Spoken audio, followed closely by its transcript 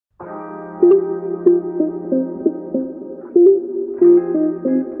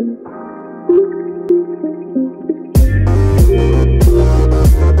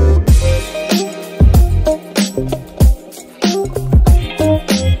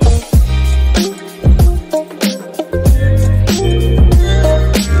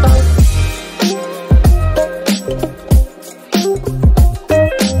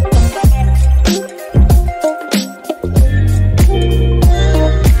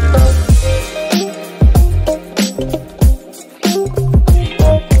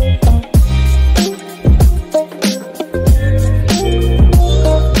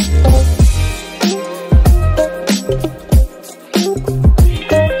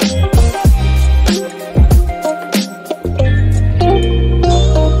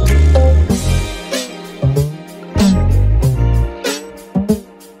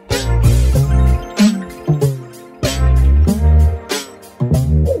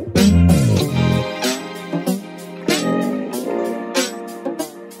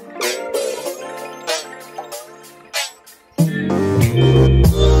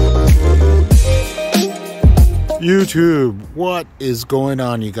YouTube, what is going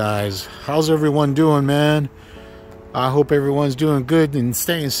on, you guys? How's everyone doing, man? I hope everyone's doing good and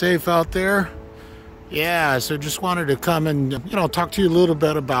staying safe out there. Yeah, so just wanted to come and, talk to you a little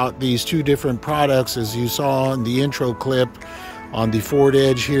bit about these two different products. As you saw in the intro clip, on the Ford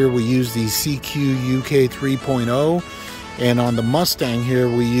Edge here, we use the CQ UK 3.0, and on the Mustang here,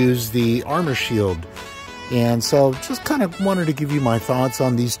 we use the Armor Shield. And so just kind of wanted to give you my thoughts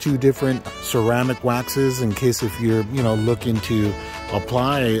on these two different ceramic waxes in case if you're, looking to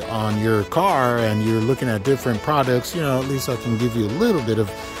apply on your car and you're looking at different products, at least I can give you a little bit of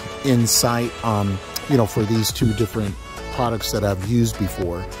insight on, for these two different products that I've used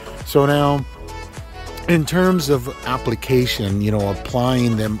before. So now, in terms of application,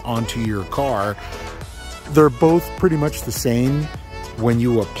 applying them onto your car, they're both pretty much the same when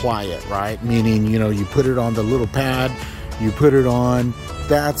you apply it, right? Meaning, you put it on the little pad, you put it on,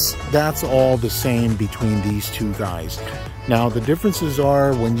 that's all the same between these two guys. Now, the differences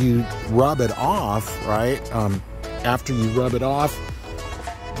are when you rub it off, right? After you rub it off,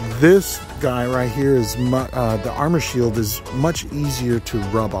 this guy right here is, the Armor Shield is much easier to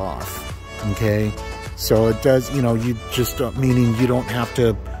rub off, okay? So it does, you just, meaning you don't have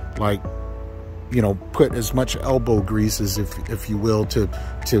to, like, put as much elbow grease as if you will to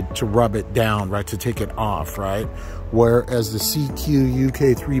rub it down, right, to take it off, right? Whereas the CQ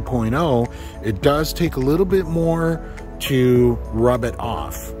UK 3.0, it does take a little bit more to rub it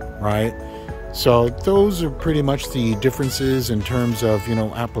off, right? So those are pretty much the differences in terms of,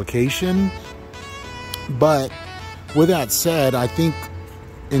 application. But with that said, I think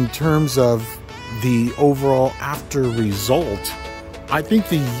in terms of the overall after result, I think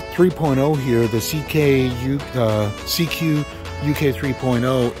the 3.0 here, the CQ UK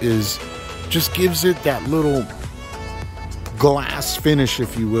 3.0 is just gives it that little glass finish,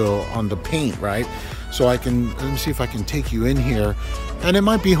 if you will, on the paint, right? So let me see if I can take you in here. And it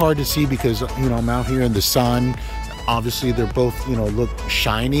might be hard to see because, I'm out here in the sun. Obviously, they're both, look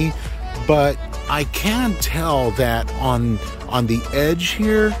shiny. But I can tell that on the edge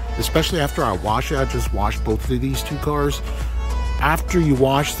here, especially after I wash it, I just washed both of these two cars. After you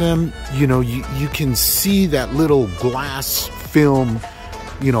wash them, you can see that little glass film,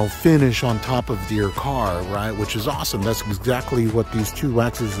 finish on top of your car, right? Which is awesome. That's exactly what these two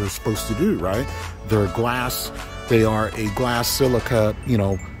waxes are supposed to do, right? They're glass. They are a glass silica,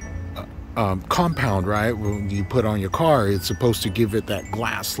 compound, right? When you put on your car, it's supposed to give it that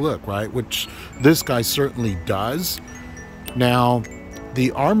glass look, right? Which this guy certainly does. Now,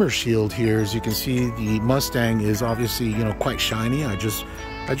 the Armor Shield here, as you can see, the Mustang is obviously, quite shiny. I just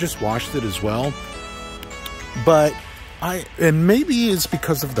washed it as well. But and maybe it's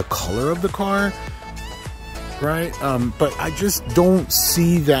because of the color of the car, right? But I just don't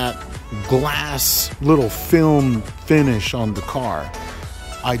see that glass little film finish on the car.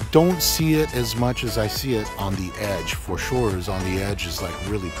 I don't see it as much as I see it on the Edge. For sure, is on the Edge is like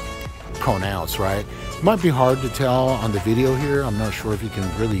really pronounced, right? It might be hard to tell on the video here. I'm not sure if you can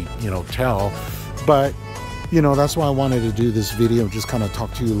really, tell, but that's why I wanted to do this video, just kind of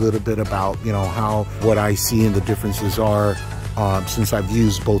talk to you a little bit about, what I see and the differences are since I've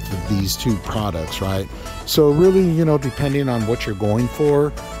used both of these two products, right? So really, depending on what you're going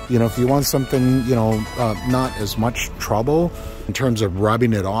for, if you want something, not as much trouble in terms of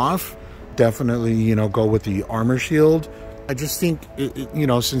rubbing it off, definitely, go with the Armor Shield. I just think, you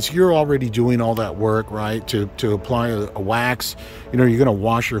know, since you're already doing all that work, right, to apply a wax, you know, you're going to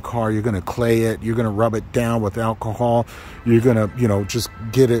wash your car, you're going to clay it, you're going to rub it down with alcohol, you're going to, you know, just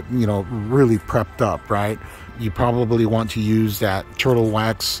get it, you know, really prepped up, right? You probably want to use that turtle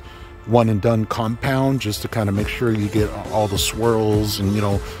wax one and done compound just to kind of make sure you get all the swirls and, you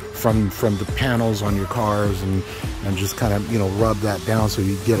know, from the panels on your cars, and just kind of, you know, rub that down so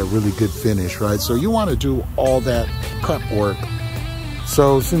you get a really good finish, right? So you want to do all that prep work.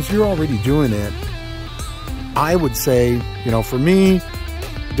 So since you're already doing it, I would say, you know, for me,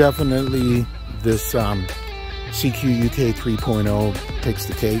 definitely this CQ UK 3.0 takes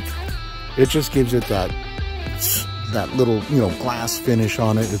the cake. It just gives it that little, you know, glass finish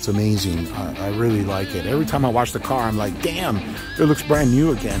on it. It's amazing. I really like it. Every time I wash the car, I'm like, damn, it looks brand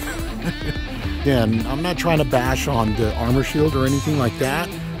new again. Again, I'm not trying to bash on the Armor Shield or anything like that.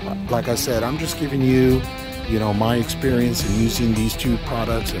 Like I said, I'm just giving you, you know, my experience in using these two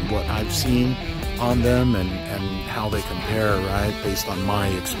products and what I've seen on them, and how they compare, right, based on my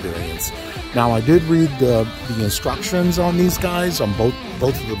experience. Now, I did read the instructions on these guys, on both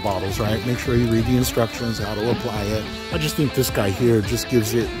of the bottles, right? Make sure you read the instructions, how to apply it. I just think this guy here just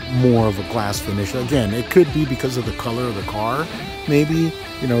gives it more of a glass finish. Again, it could be because of the color of the car, maybe,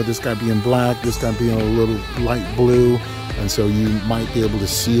 you know, this guy being black, this guy being a little light blue, and so you might be able to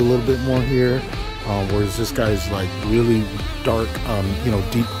see a little bit more here, whereas this guy is like really dark, you know,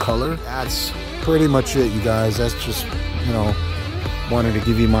 deep color. That's pretty much it, you guys. That's just, you know, wanted to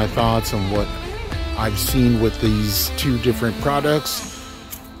give you my thoughts on what I've seen with these two different products.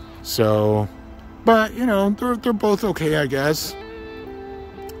 So, but you know, they're both okay, I guess.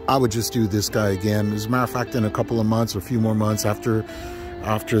 I would just do this guy again. As a matter of fact, in a couple of months, a few more months after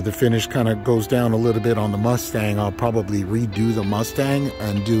the finish kind of goes down a little bit on the Mustang, I'll probably redo the Mustang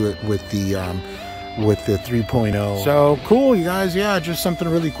and do it with the 3.0. So cool, you guys. Yeah, just something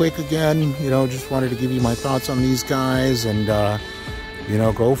really quick again. You know, just wanted to give you my thoughts on these guys, and you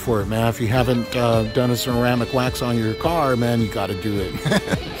know, go for it, man. If you haven't done a ceramic wax on your car, man, you got to do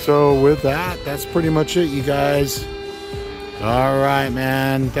it. So with that, that's pretty much it, you guys. All right,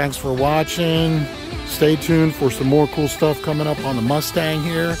 man. Thanks for watching. Stay tuned for some more cool stuff coming up on the Mustang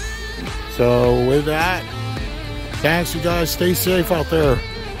here. So with that, thanks, you guys. Stay safe out there.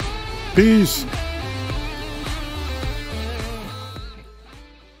 Peace.